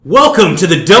Welcome to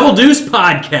the Double Deuce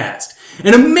Podcast,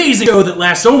 an amazing show that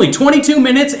lasts only 22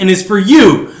 minutes and is for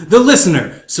you, the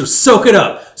listener, so soak it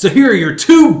up. So here are your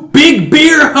two big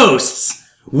beer hosts,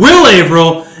 Will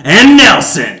Averill and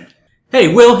Nelson.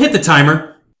 Hey, Will, hit the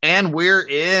timer. And we're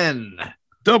in.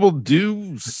 Double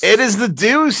Deuce. It is the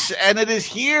Deuce, and it is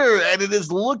here, and it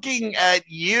is looking at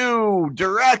you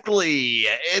directly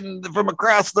from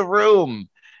across the room.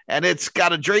 And it's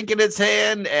got a drink in its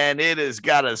hand, and it has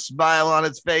got a smile on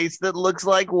its face that looks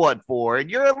like what for? And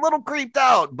you're a little creeped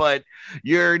out, but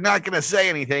you're not going to say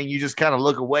anything. You just kind of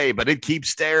look away, but it keeps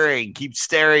staring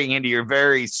into your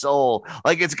very soul,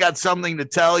 like it's got something to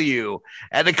tell you.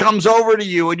 And it comes over to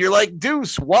you, and you're like,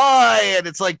 Deuce, why? And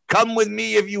it's like, come with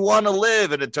me if you want to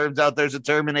live. And it turns out there's a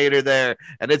Terminator there,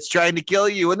 and it's trying to kill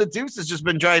you. And the Deuce has just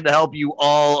been trying to help you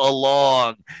all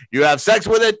along. You have sex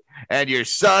with it, and your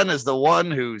son is the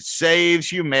one who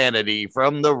saves humanity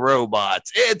from the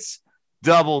robots. It's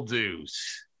Double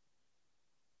Deuce.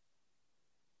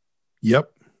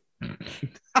 Yep.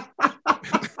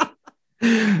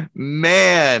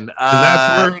 Man,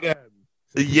 that's where it ends.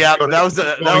 Yeah, that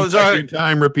was our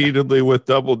time repeatedly with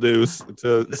Double Deuce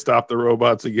to stop the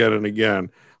robots again and again.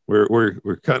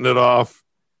 We're cutting it off.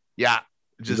 Yeah,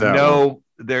 just know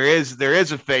there is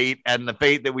a fate, and the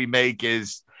fate that we make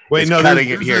is. Wait, no, cutting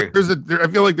it here. I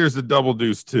feel like there's a Double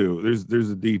Deuce too.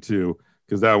 There's a D2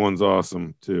 because that one's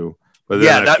awesome too. But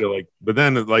then I feel like,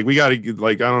 we got to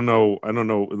I don't know.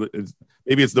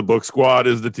 Maybe it's the Book Squad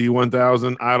is the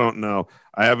T1000. I don't know.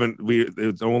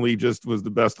 It's only just was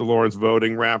the Best of Lawrence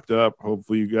voting wrapped up.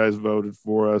 Hopefully you guys voted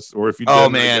for us, or if you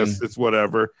didn't, I guess it's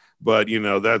whatever. But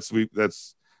that's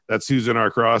who's in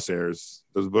our crosshairs.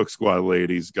 Those Book Squad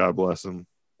ladies. God bless them.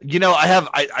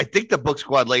 I think the Book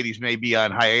Squad ladies may be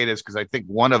on hiatus because I think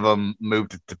one of them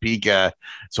moved to Topeka.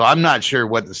 So I'm not sure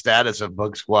what the status of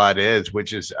Book Squad is,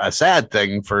 which is a sad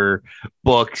thing for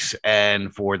books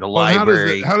and for the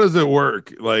library. How does it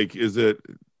work? Like, is it?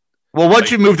 Well, once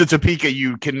you move to Topeka,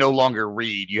 you can no longer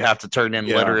read. You have to turn in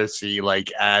literacy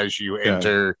as you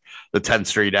enter the 10th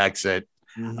Street exit.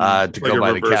 To go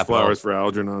by the Capitol. Flowers for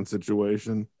Algernon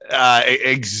situation.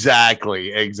 Exactly.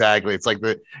 It's like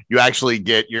you actually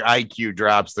get your IQ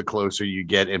drops the closer you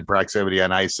get in proximity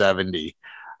on I-70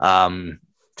 to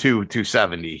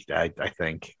 270. I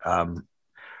think. I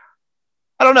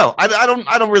don't know.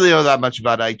 I don't really know that much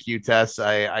about IQ tests.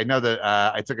 I know that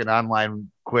I took an online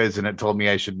quiz and it told me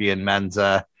I should be in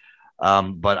Mensa.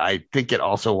 But I think it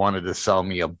also wanted to sell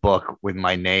me a book with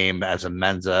my name as a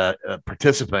Mensa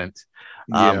participant.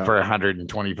 For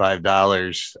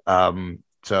 $125.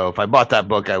 So if I bought that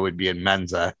book, I would be in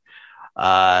Mensa.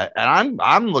 And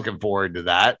I'm looking forward to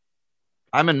that.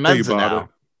 I'm in Mensa now.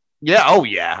 Yeah. Oh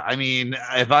yeah. I mean,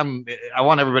 I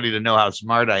want everybody to know how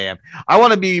smart I am. I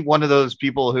want to be one of those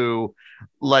people who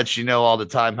lets you know all the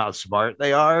time how smart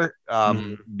they are.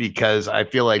 Because I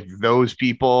feel like those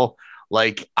people,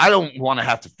 I don't want to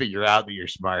have to figure out that you're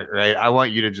smart, right? I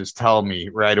want you to just tell me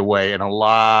right away in a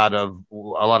lot of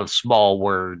small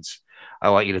words. I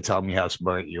want you to tell me how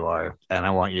smart you are, and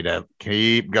I want you to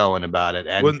keep going about it.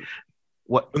 And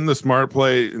wouldn't the smart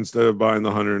play, instead of buying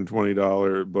the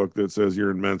 $120 book that says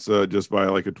you're in Mensa, just buy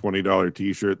like a $20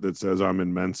 T-shirt that says I'm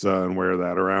in Mensa and wear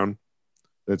that around?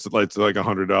 It's like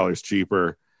 $100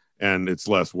 cheaper. And it's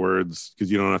less words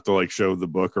because you don't have to show the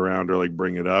book around or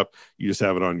bring it up. You just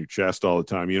have it on your chest all the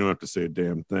time. You don't have to say a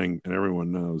damn thing, and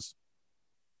everyone knows.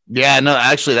 Yeah, no,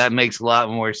 actually, that makes a lot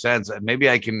more sense. Maybe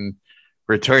I can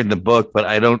return the book, but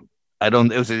I don't.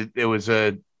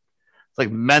 It's like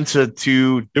Mensa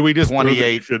 2. Did we just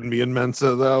 28 shouldn't be in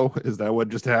Mensa though? Is that what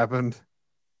just happened?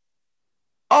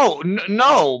 Oh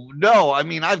no! I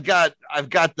mean, I've got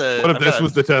the. What if this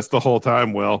was the test the whole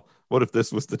time? Well, what if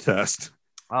this was the test?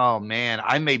 Oh, man,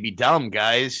 I may be dumb,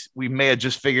 guys. We may have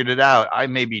just figured it out. I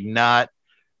may be not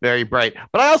very bright.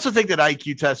 But I also think that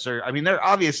IQ tests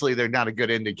they're not a good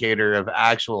indicator of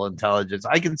actual intelligence.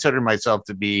 I consider myself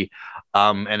to be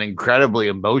an incredibly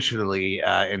emotionally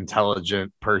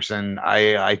intelligent person.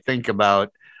 I think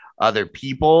about other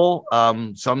people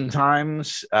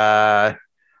sometimes, I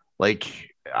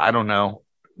don't know,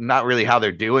 not really how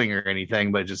they're doing or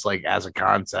anything, but just as a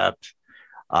concept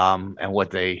and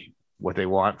what they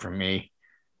want from me,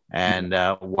 and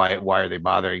why are they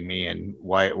bothering me, and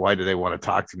why do they want to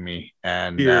talk to me?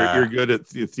 And you're good at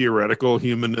theoretical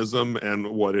humanism and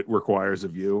what it requires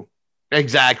of you.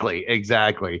 Exactly.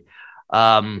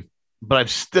 But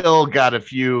I've still got a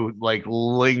few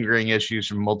lingering issues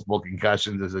from multiple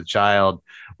concussions as a child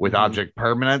with object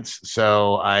permanence.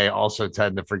 So I also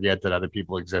tend to forget that other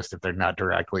people exist if they're not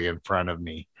directly in front of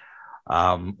me,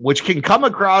 which can come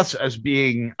across as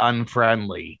being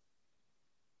unfriendly.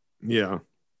 Yeah.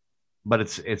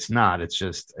 But it's not. It's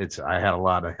just I had a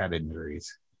lot of head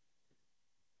injuries.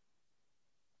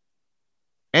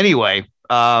 Anyway,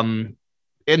 in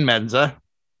Mensa,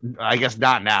 I guess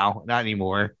not now, not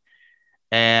anymore.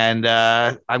 And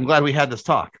I'm glad we had this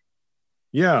talk.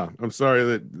 Yeah, I'm sorry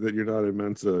that you're not in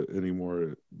Mensa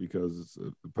anymore because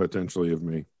potentially of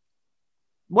me.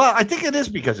 Well, I think it is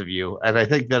because of you, and I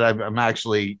think that I'm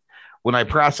actually, when I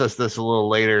process this a little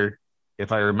later,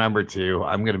 if I remember to,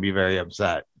 I'm going to be very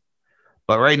upset.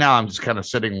 But right now, I'm just kind of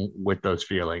sitting with those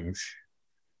feelings.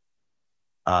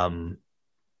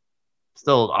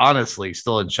 Still, honestly,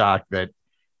 still in shock that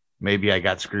maybe I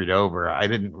got screwed over. I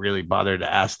didn't really bother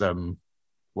to ask them,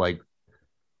 like,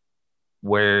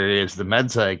 where is the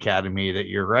Mensa Academy that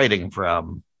you're writing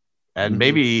from? And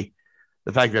maybe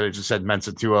the fact that it just said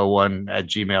Mensa201 at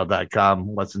gmail.com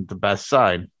wasn't the best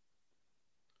sign.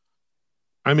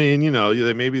 I mean,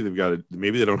 maybe they've got it.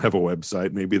 Maybe they don't have a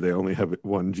website. Maybe they only have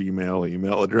one Gmail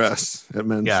email address at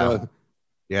Mensa.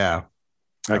 Yeah.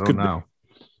 I don't know.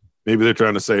 Maybe they're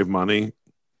trying to save money.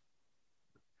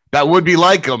 That would be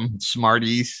like them,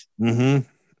 smarties.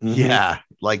 Mm-hmm. Yeah,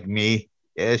 like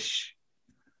me-ish.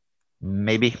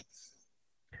 Maybe.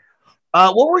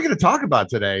 What we're going to talk about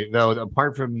today, though,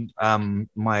 apart from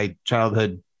my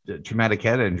childhood traumatic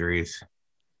head injuries.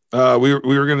 We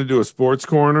were going to do a sports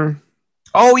corner.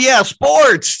 Oh, yeah,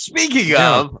 sports. Speaking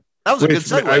of, that was a good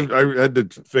segue. I had to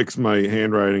fix my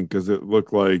handwriting because it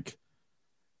looked like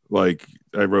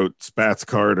I wrote Spats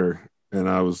Carter, and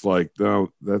I was like,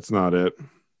 no, that's not it.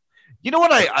 You know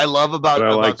what I love about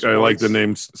I like the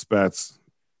name Spats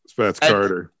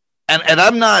Carter. And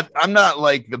I'm not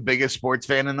like the biggest sports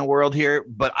fan in the world here,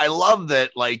 but I love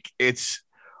that like it's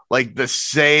like the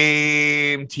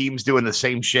same teams doing the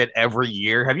same shit every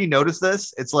year. Have you noticed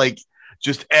this? It's like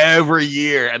just every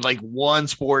year, and like one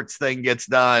sports thing gets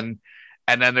done,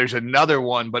 and then there's another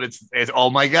one, but it's oh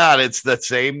my god, it's the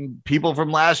same people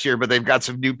from last year, but they've got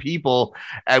some new people,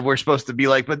 and we're supposed to be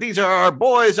like, but these are our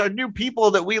boys, our new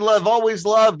people that we love, always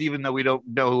loved, even though we don't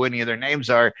know who any of their names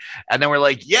are. And then we're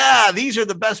like, yeah, these are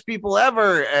the best people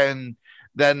ever, and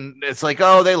then it's like,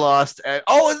 oh, they lost, and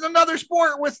oh, it's another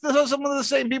sport with some of the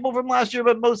same people from last year,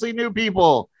 but mostly new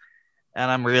people. And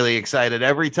I'm really excited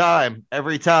every time,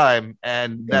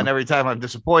 and then every time I'm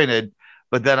disappointed,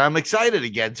 but then I'm excited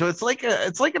again. So it's like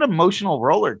an emotional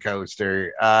roller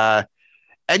coaster. And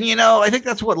I think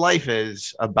that's what life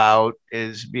is about,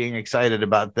 is being excited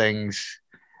about things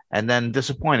and then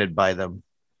disappointed by them.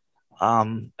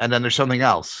 And then there's something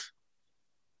else.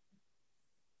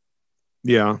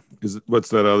 Yeah. What's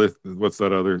that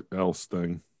other else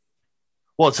thing?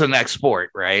 Well, it's the next sport,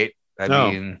 right? I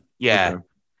mean, yeah. Okay.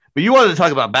 But you wanted to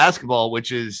talk about basketball,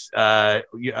 which is my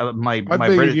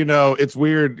British... it's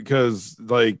weird because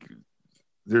like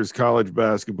there's college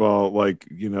basketball, like,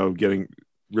 getting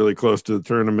really close to the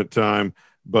tournament time,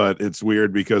 but it's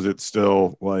weird because it's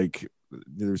still like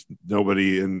there's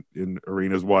nobody in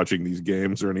arenas watching these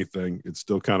games or anything. It's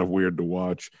still kind of weird to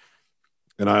watch.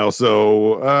 And I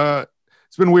also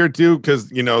it's been weird too because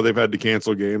they've had to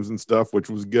cancel games and stuff, which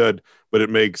was good, but it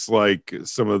makes like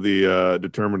some of the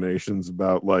determinations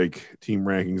about like team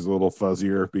rankings a little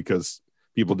fuzzier because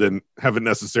people haven't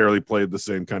necessarily played the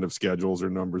same kind of schedules or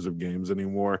numbers of games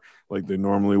anymore like they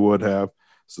normally would have.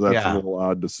 So that's a little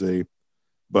odd to see.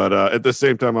 But at the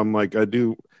same time, I'm like,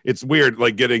 it's weird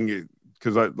like getting,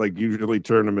 because I like usually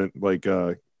tournament like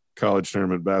college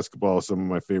tournament basketball is some of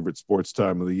my favorite sports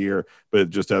time of the year, but it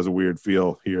just has a weird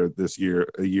feel here this year,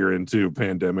 a year into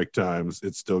pandemic times.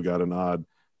 It's still got an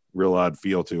real odd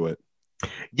feel to it.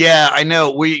 Yeah, I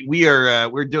know.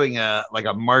 We're doing a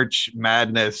March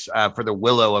Madness for the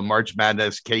Willow, a March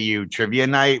Madness KU trivia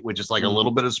night, which is like a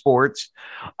little bit of sports.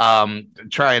 Trying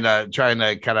to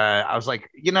kind of, I was like,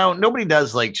 nobody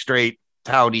does like straight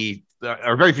county,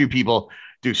 or very few people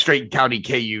do straight county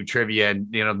KU trivia,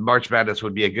 and March Madness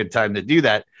would be a good time to do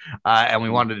that. And we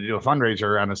wanted to do a fundraiser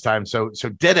around this time, so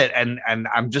did it. And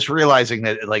I'm just realizing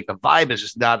that like the vibe is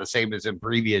just not the same as in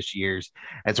previous years.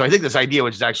 And so I think this idea,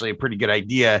 which is actually a pretty good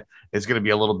idea, is going to be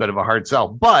a little bit of a hard sell.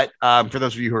 But for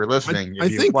those of you who are listening, I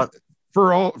think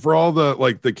for all the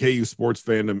like the KU sports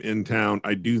fandom in town,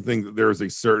 I do think that there is a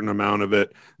certain amount of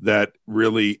it that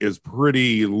really is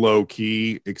pretty low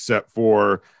key, except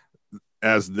for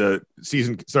as the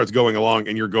season starts going along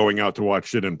and you're going out to watch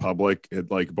shit in public at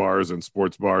like bars and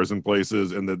sports bars and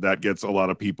places, and that gets a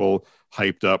lot of people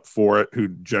hyped up for it who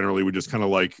generally would just kind of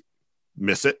like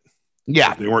miss it.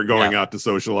 Yeah. They weren't going out to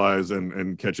socialize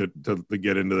and catch it to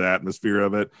get into the atmosphere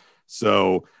of it.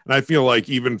 So, and I feel like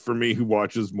even for me who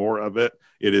watches more of it,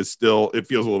 it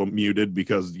feels a little muted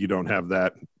because you don't have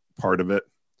that part of it.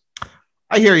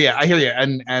 I hear you.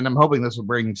 And I'm hoping this will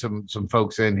bring some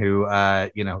folks in who,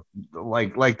 like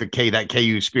that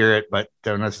KU spirit, but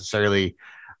don't necessarily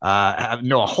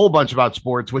know a whole bunch about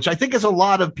sports, which I think is a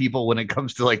lot of people when it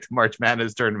comes to like the March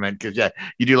Madness tournament. Because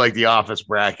you do like the office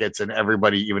brackets, and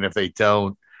everybody, even if they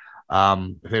don't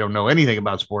know anything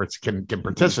about sports, can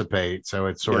participate. So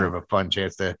it's sort of a fun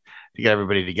chance to get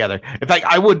everybody together. In fact,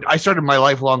 I started my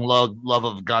lifelong love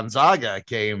of Gonzaga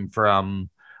came from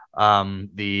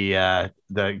came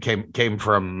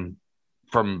from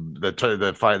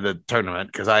the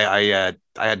tournament, because I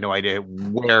had no idea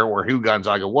where or who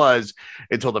Gonzaga was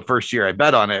until the first year I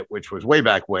bet on it, which was way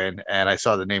back when, and I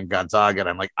saw the name Gonzaga and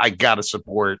I'm like, I gotta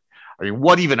support. I mean,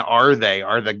 what even are they?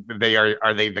 Are they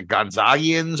the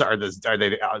Gonzagians? Are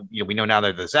they we know now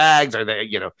they're the Zags? Are they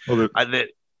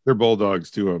they're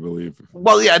Bulldogs too, I believe.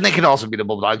 Well, yeah, and they can also be the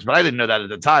Bulldogs, but I didn't know that at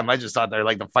the time. I just thought they're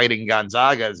like the Fighting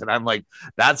Gonzagas, and I'm like,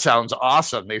 that sounds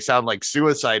awesome. They sound like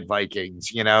Suicide Vikings.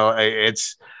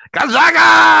 It's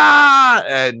Gonzaga,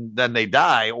 and then they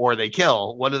die or they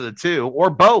kill, one of the two, or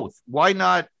both. Why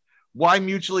not? Why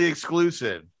mutually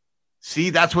exclusive? See,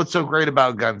 that's what's so great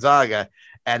about Gonzaga.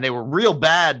 And they were real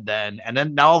bad then. And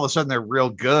then now all of a sudden they're real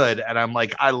good. And I'm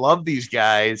like, I love these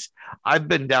guys. I've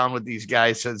been down with these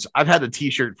guys since I've had a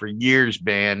t-shirt for years,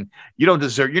 man. You're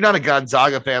not a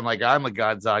Gonzaga fan like I'm a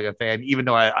Gonzaga fan, even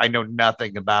though I know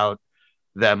nothing about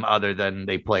them other than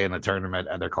they play in a tournament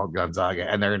and they're called Gonzaga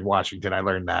and they're in Washington. I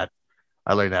learned that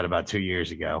about 2 years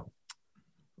ago.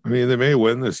 I mean, they may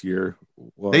win this year.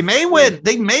 Well, they may win.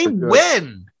 They may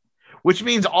win, which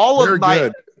means all of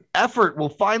my effort will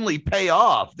finally pay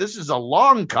off. This is a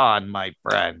long con, my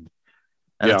friend.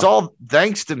 And it's all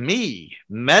thanks to me.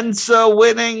 Mensa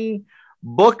winning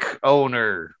book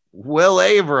owner, Will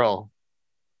Averill.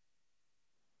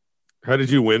 How did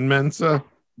you win Mensa?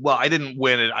 Well, I didn't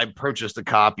win it. I purchased a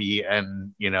copy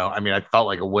and, I felt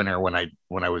like a winner when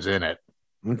I was in it.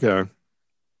 Okay.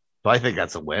 So I think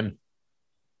that's a win.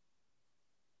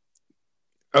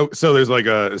 Oh, so there's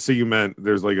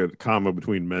there's like a comma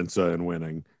between Mensa and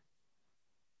winning.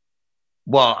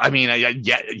 Well, I mean,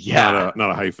 yeah. Not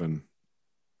a hyphen.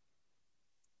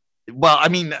 Well, I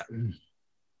mean,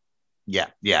 yeah.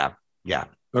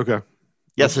 Okay.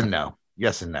 Yes and no.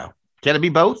 Can it be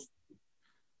both?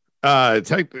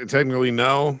 Technically,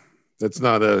 no. It's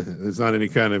not any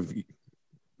kind of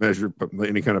measure,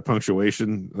 any kind of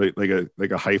punctuation,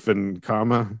 like a hyphen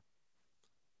comma.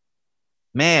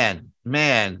 Man.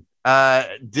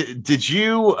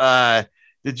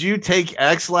 Did you take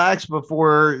X-Lax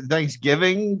before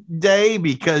Thanksgiving Day?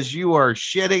 Because you are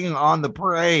shitting on the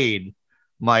parade,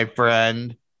 my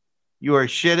friend. You are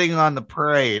shitting on the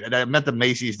parade. And I meant the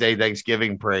Macy's Day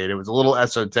Thanksgiving parade. It was a little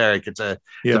esoteric. It's a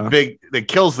big that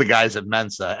kills the guys at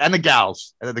Mensa and the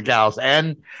gals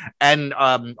and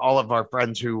all of our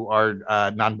friends who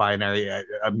are non-binary,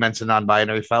 Mensa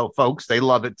non-binary folks. They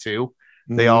love it too.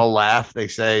 Mm-hmm. They all laugh. They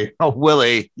say, "Oh,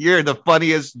 Willie, you're the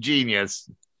funniest genius."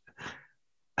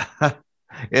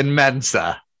 In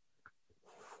Mensa.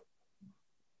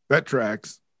 That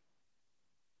tracks.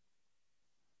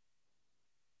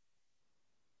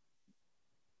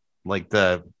 Like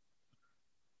the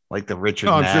Richard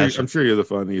Nash. I'm sure you're the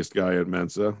funniest guy at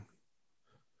Mensa.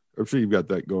 I'm sure you've got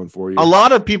that going for you. A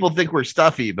lot of people think we're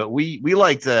stuffy, but we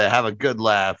like to have a good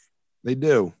laugh. They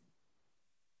do.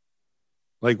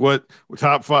 Like what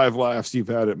top 5 laughs you've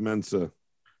had at Mensa?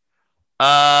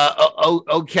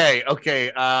 Okay.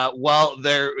 Well,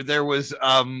 there was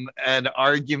an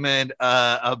argument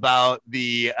about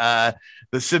the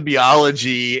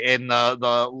symbiology in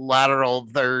the lateral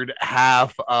third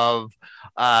half of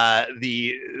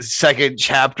the second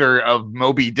chapter of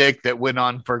Moby Dick that went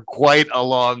on for quite a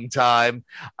long time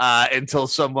until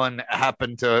someone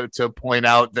happened to point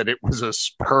out that it was a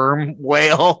sperm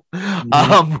whale,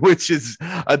 which is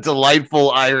a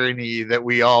delightful irony that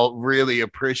we all really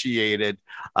appreciated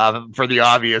for the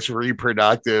obvious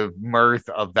reproductive mirth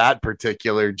of that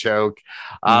particular joke.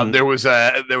 There was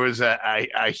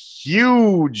a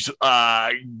huge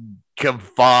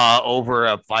guffaw over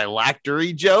a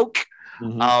phylactery joke.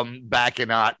 Back in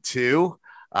 '02,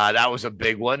 that was a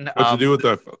big one. What to do with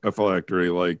a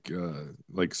phylactery?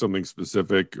 Like something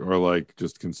specific, or like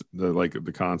just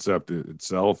the concept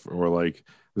itself, or like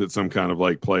is it some kind of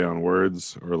like play on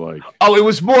words, or like? Oh, it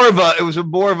was more of a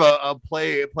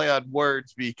play on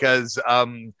words because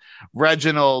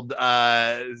Reginald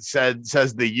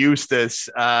says the Eustace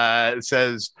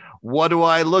says, "What do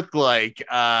I look like?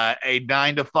 A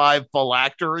 9-to-5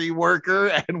 phylactery worker?"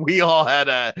 And we all had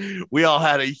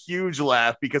a huge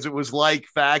laugh because it was like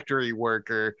factory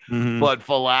worker, but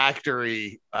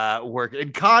phylactery work.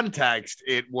 in context,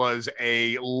 it was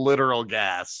a literal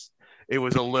gas. It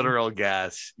was a literal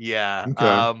gas. Yeah.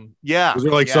 Okay. Yeah. Was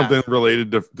there like something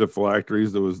related to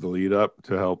phylacteries that was the lead up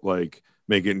to help like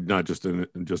make it not just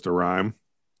a rhyme?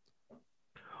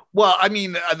 Well, I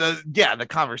mean, the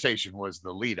conversation was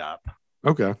the lead up.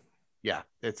 Okay. Yeah,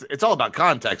 it's all about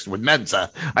context with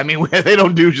Mensa. I mean, they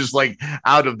don't do just like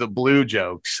out of the blue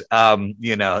jokes.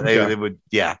 They would,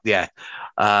 yeah.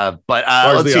 But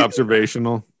largely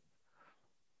observational.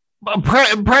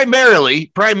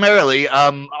 Primarily.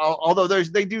 Although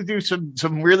they do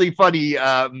some really funny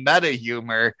meta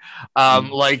humor,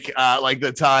 like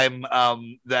the time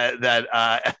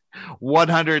that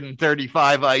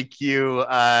 135 IQ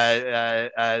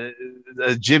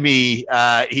Jimmy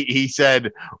he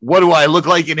said, "What do I look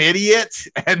like, an idiot?"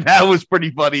 And that was pretty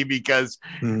funny because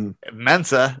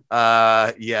Mensa,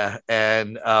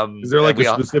 and is there like a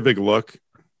specific look,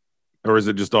 or is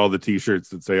it just all the T-shirts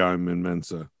that say "I'm in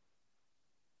Mensa"?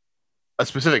 A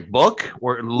specific book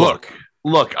or look.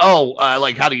 Oh,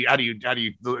 like how do you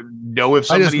know if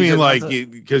somebody's? I just mean like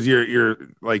because you're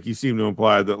like you seem to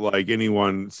imply that like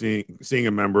anyone seeing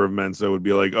a member of Mensa would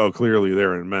be like, oh, clearly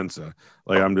they're in Mensa.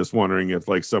 Like I'm just wondering if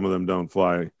like some of them don't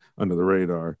fly under the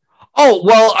radar. Oh,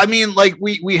 well, I mean, like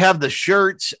we have the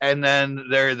shirts, and then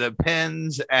there are the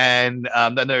pins, and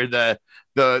then there are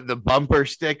the bumper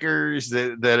stickers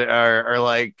that are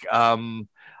like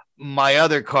my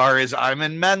other car is I'm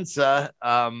in Mensa,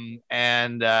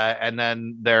 and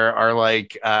then there are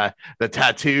like the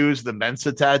tattoos, the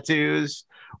Mensa tattoos,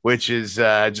 which is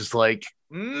just like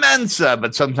Mensa,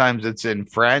 but sometimes it's in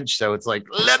French, so it's like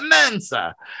Le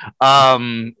Mensa.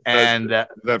 And is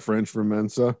that French for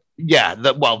Mensa? Yeah,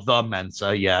 the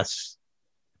Mensa, yes.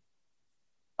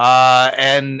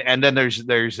 And then there's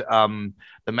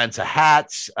the Mensa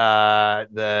hats, they had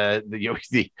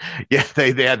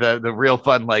the real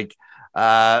fun like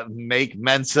make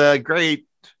Mensa great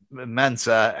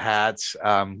Mensa hats,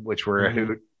 which were a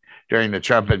hoot during the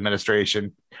Trump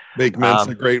administration. Make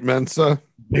Mensa great Mensa.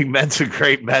 Make Mensa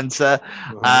great Mensa.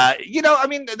 I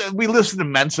mean, we listen to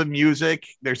Mensa music.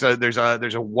 There's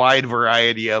a wide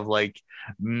variety of like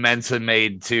Mensa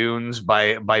made tunes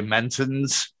by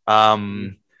Mensans.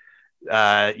 And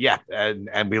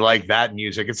we like that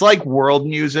music. It's like world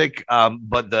music,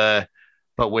 but with a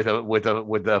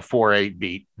 4/8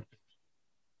 beat.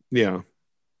 Yeah.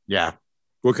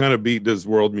 What kind of beat does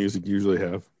world music usually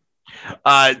have?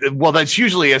 Well, that's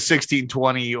usually a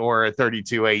 16/20 or a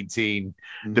 32/18,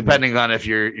 depending on if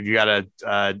you got a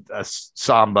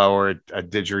samba or a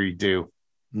didgeridoo.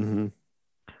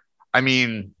 I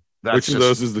mean, which of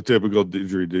those is the typical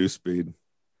didgeridoo speed?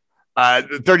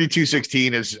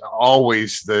 32/16 is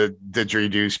always the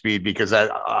didgeridoo speed because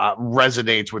that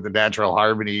resonates with the natural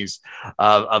harmonies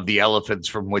of the elephants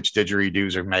from which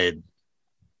didgeridoos are made.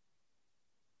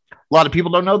 A lot of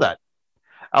people don't know that.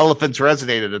 Elephants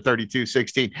resonated at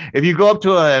 32/16. If you go up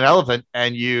to an elephant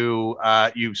and you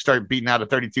start beating out a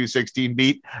 32/16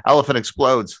 beat, elephant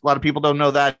explodes. A lot of people don't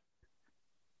know that.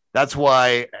 That's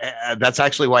why. That's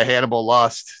actually why Hannibal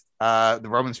lost. The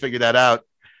Romans figured that out.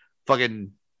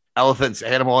 Fucking elephants,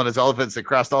 Hannibal and his elephants, they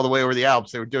crossed all the way over the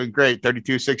Alps. They were doing great.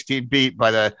 32/16 beat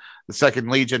by the Second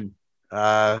Legion,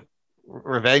 Ravenna.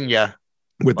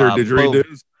 With their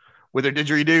didgeridoos? With their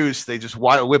didgeridoos. They just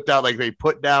whipped out, like they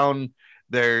put down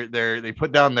their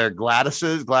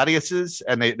gladiuses,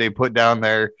 and they put down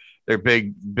their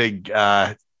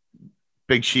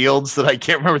big shields that I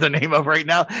can't remember the name of right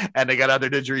now, and they got other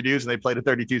didgeridoos and they played a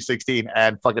 32/16,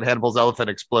 and fucking Hannibal's elephant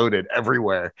exploded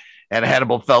everywhere, and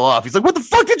Hannibal fell off. He's like, "What the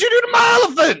fuck did you do to my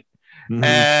elephant?"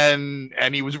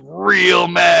 And he was real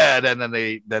mad, and then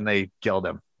they killed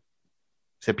him.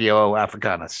 Scipio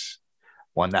Africanus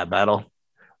won that battle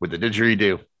with the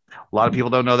didgeridoo. A lot of people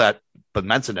don't know that, but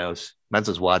Mensa knows.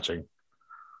 Mensa's watching.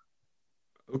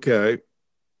 Okay.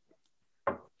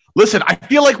 Listen, I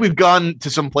feel like we've gone to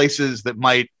some places that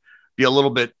might be a little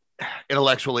bit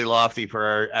intellectually lofty for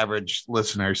our average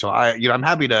listener. So I'm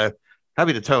happy to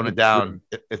tone it down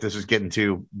if this is getting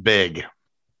too big.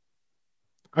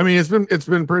 I mean, it's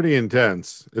been pretty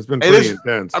intense. It's been pretty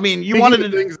intense. I mean, you Speaking wanted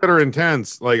of things that are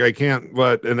intense. Like I can't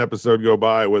let an episode go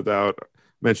by without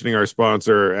mentioning our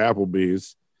sponsor,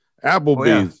 Applebee's.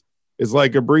 Applebee's is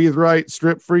like a breathe right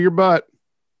strip for your butt.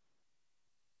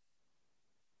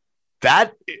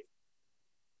 That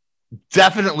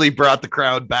definitely brought the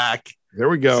crowd back. There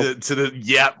we go.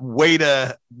 Way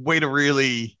to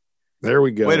really. There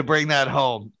we go. Way to bring that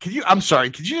home. I'm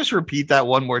sorry. Could you just repeat that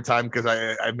one more time? Because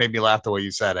I made me laugh the way you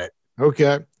said it.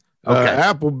 Okay.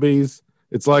 Applebee's.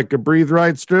 It's like a breathe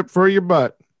right strip for your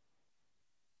butt.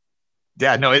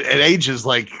 Yeah, no, it ages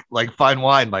like fine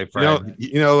wine, my friend.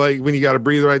 Like when you got to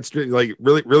breathe right straight, like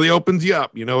really opens you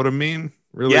up. You know what I mean?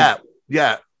 Really,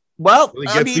 yeah. Well, really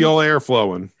gets the old air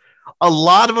flowing. A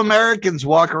lot of Americans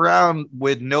walk around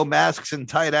with no masks and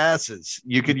tight asses.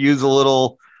 You could use a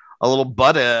little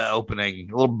butt opening,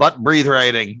 a little butt breathe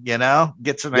writing.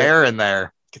 Get some air in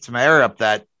there, get some air up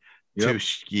that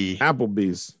tushki.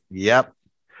 Applebee's. Yep.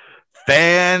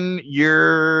 Fan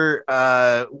your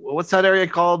what's that area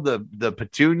called? The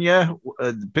Petunia,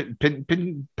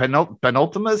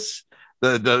 penultimus.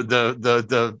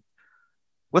 The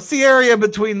what's the area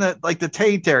between the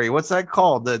taint area? What's that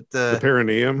called? The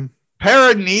perineum.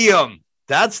 Perineum.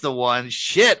 That's the one.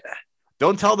 Shit.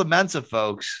 Don't tell the Mensa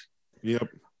folks. Yep.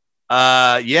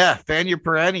 Yeah. Fan your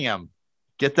perineum.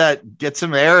 Get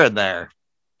some air in there.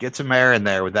 Get some air in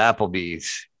there with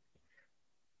Applebee's.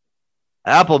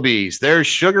 Applebee's, there's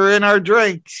sugar in our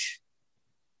drinks.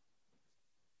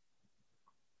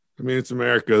 I mean, it's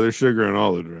America. There's sugar in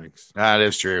all the drinks. That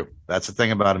is true. That's the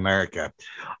thing about America.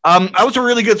 That was a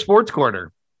really good sports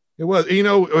corner. It was.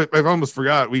 I've almost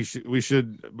forgot. We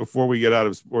should before we get out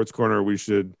of sports corner, we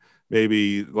should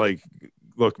maybe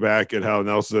look back at how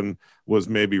Nelson was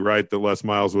maybe right that Les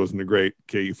Miles wasn't a great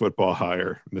KU football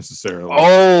hire necessarily.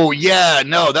 Oh yeah,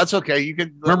 no, that's okay. You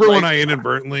could remember when I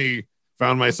inadvertently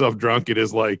found myself drunk at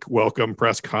his welcome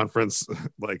press conference,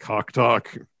 Hawk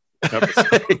Talk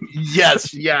episode.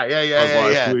 Yes. Yeah. I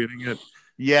was tweeting it.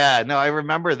 Yeah, no, I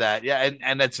remember that. Yeah.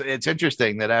 And it's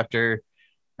interesting that after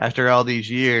all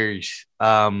these years,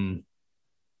 yeah.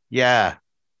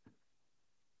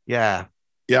 I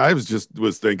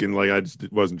was thinking I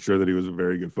just wasn't sure that he was a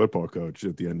very good football coach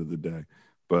at the end of the day,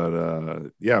 but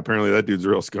apparently that dude's a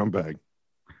real scumbag.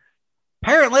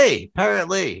 Apparently.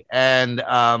 And,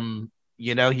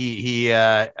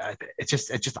 it's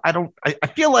just, I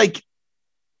feel like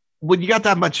when you got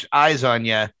that much eyes on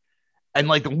you and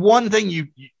the one thing you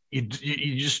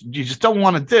just don't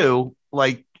want to do,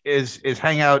 is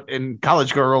hang out in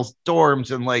college girls' dorms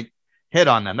and hit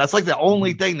on them. That's the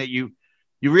only thing that you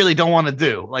really don't want to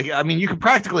do. You could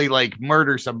practically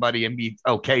murder somebody and be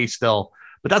okay still,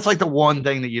 but that's the one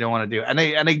thing that you don't want to do. And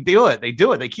they do it. They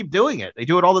keep doing it. They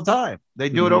do it all the time. They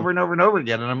do it over and over and over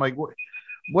again. And I'm like,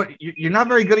 what you're not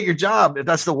very good at your job if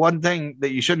that's the one thing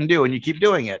that you shouldn't do and you keep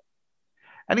doing it.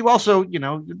 And he also,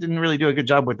 didn't really do a good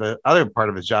job with the other part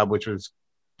of his job, which was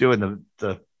doing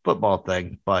the football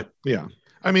thing. But yeah,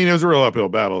 I mean, it was a real uphill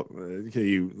battle.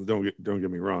 You don't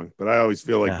get me wrong, but I always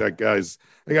feel like that guy's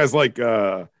big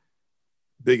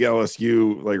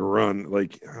LSU run.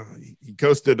 He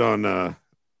coasted on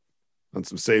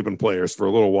some Saban players for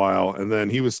a little while, and then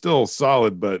he was still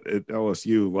solid, but at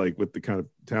LSU, with the kind of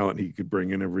talent he could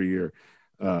bring in every year,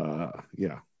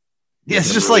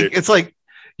 it's just really, it's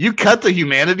you cut the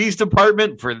humanities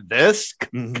department for this.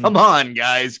 Mm-hmm. Come on,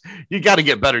 guys, you got to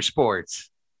get better sports.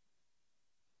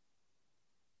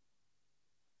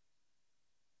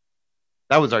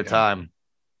 That was our time.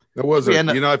 That wasn't.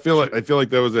 I feel like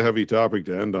that was a heavy topic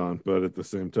to end on, but at the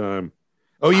same time.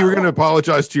 Oh, you were going to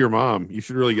apologize to your mom. You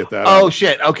should really get that. Oh, out.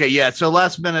 Shit. Okay, yeah. So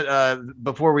last minute,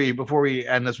 before we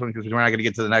end this one, because we're not going to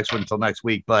get to the next one until next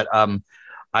week. But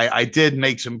I did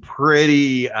make some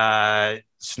pretty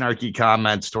snarky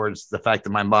comments towards the fact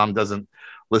that my mom doesn't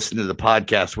listen to the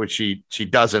podcast, which she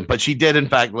doesn't. But she did, in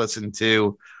fact, listen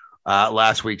to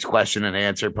last week's question and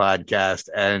answer podcast,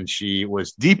 and she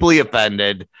was deeply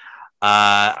offended.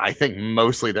 I think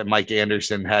mostly that Mike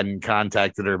Anderson hadn't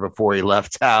contacted her before he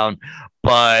left town,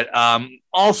 but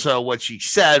also what she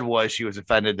said was she was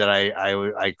offended that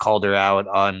I called her out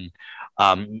on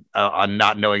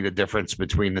not knowing the difference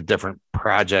between the different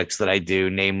projects that I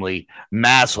do, namely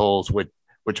Massholes,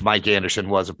 which Mike Anderson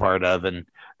was a part of, and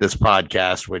this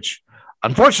podcast, which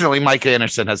unfortunately Mike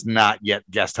Anderson has not yet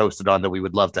guest hosted on, that we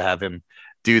would love to have him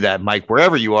do that. Mike,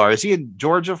 wherever you are, is he in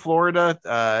Georgia,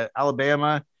 Florida,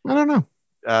 Alabama? I don't know.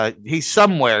 He's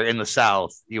somewhere in the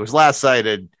South. He was last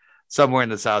sighted somewhere in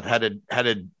the South,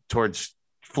 headed towards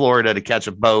Florida to catch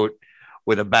a boat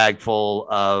with a bag full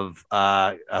of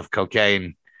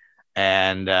cocaine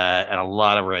and a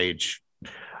lot of rage.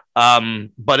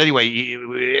 But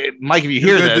anyway, Mike, if you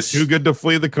hear this, too good to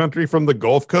flee the country from the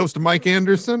Gulf Coast, Mike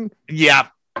Anderson. Yeah,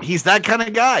 he's that kind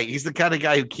of guy. He's the kind of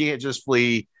guy who can't just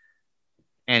flee.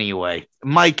 Anyway,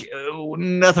 Mike,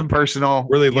 nothing personal.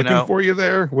 Were they looking for you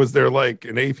there? Was there an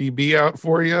APB out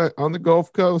for you on the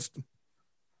Gulf Coast?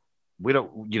 We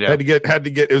don't, had to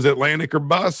get. It was Atlantic or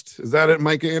bust. Is that it,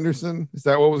 Mike Anderson? Is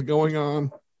that what was going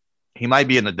on? He might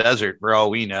be in the desert for all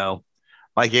we know.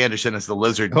 Mike Anderson is the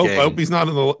lizard king. I hope he's not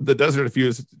in the desert if he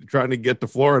was trying to get to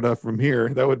Florida from here.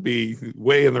 That would be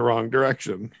way in the wrong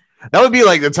direction. That would be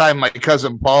like the time my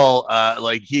cousin Paul,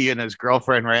 like he and his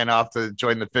girlfriend ran off to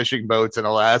join the fishing boats in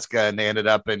Alaska, and they ended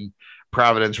up in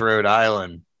Providence, Rhode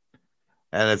Island.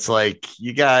 And it's like,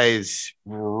 you guys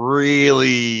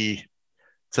really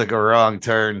took a wrong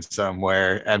turn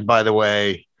somewhere. And by the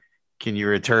way, can you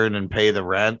return and pay the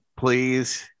rent,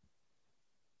 please?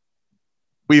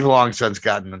 We've long since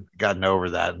gotten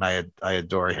over that, and I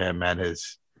adore him and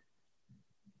his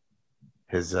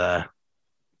he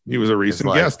was a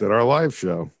recent guest at our live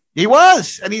show. He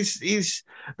was, and he's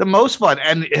the most fun.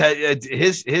 And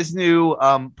his new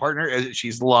partner,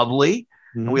 she's lovely,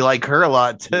 and we like her a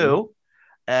lot too.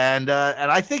 And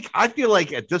I feel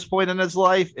like at this point in his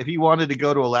life, if he wanted to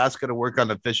go to Alaska to work on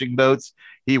the fishing boats,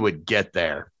 he would get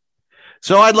there.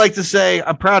 So I'd like to say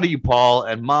I'm proud of you, Paul,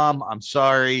 and Mom, I'm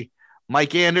sorry.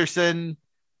 Mike Anderson,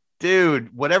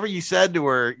 dude, whatever you said to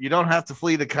her, you don't have to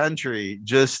flee the country.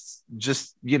 Just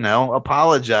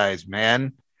apologize,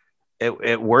 man.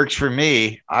 It works for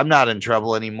me. I'm not in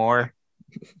trouble anymore.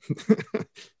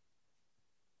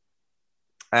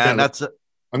 And that's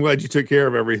I'm glad you took care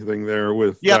of everything there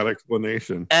with that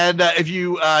explanation. And if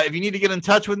you need to get in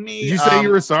touch with me, did you say you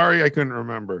were sorry? I couldn't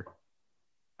remember.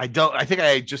 I think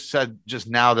I just said just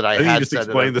now that I think had you just said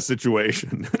explained the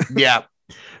situation. Yeah.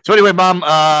 So anyway, Mom,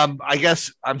 I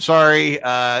guess I'm sorry.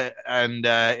 And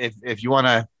if you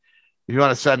want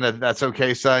to send it, that's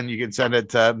okay, son. You can send it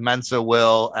to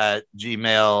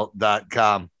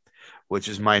mensawill@gmail.com, which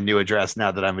is my new address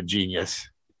now that I'm a genius.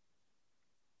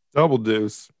 Double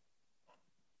deuce.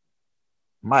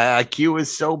 My IQ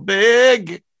is so big.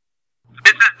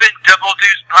 This has been Double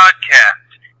Deuce Podcast.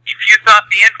 If you thought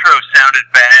the intro sounded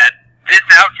bad, this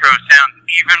outro sounds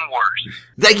even worse.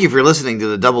 Thank you for listening to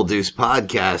the Double Deuce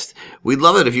Podcast. We'd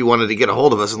love it if you wanted to get a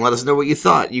hold of us and let us know what you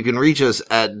thought. You can reach us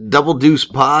at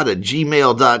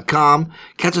doubledeucepod@gmail.com.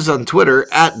 Catch us on Twitter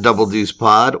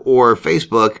 @doubledeucepod or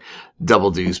Facebook Double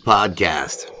Deuce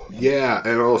Podcast. Yeah,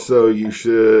 and also you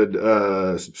should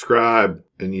subscribe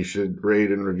and you should rate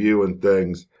and review and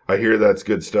things. I hear that's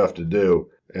good stuff to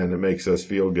do, and it makes us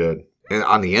feel good. And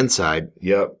on the inside.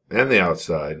 Yep, and the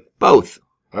outside. Both.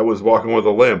 I was walking with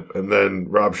a limp, and then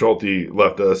Rob Schulte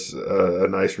left us a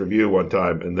nice review one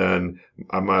time, and then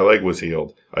my leg was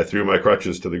healed. I threw my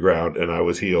crutches to the ground, and I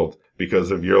was healed because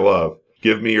of your love.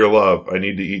 Give me your love. I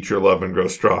need to eat your love and grow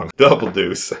strong. Double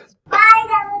deuce.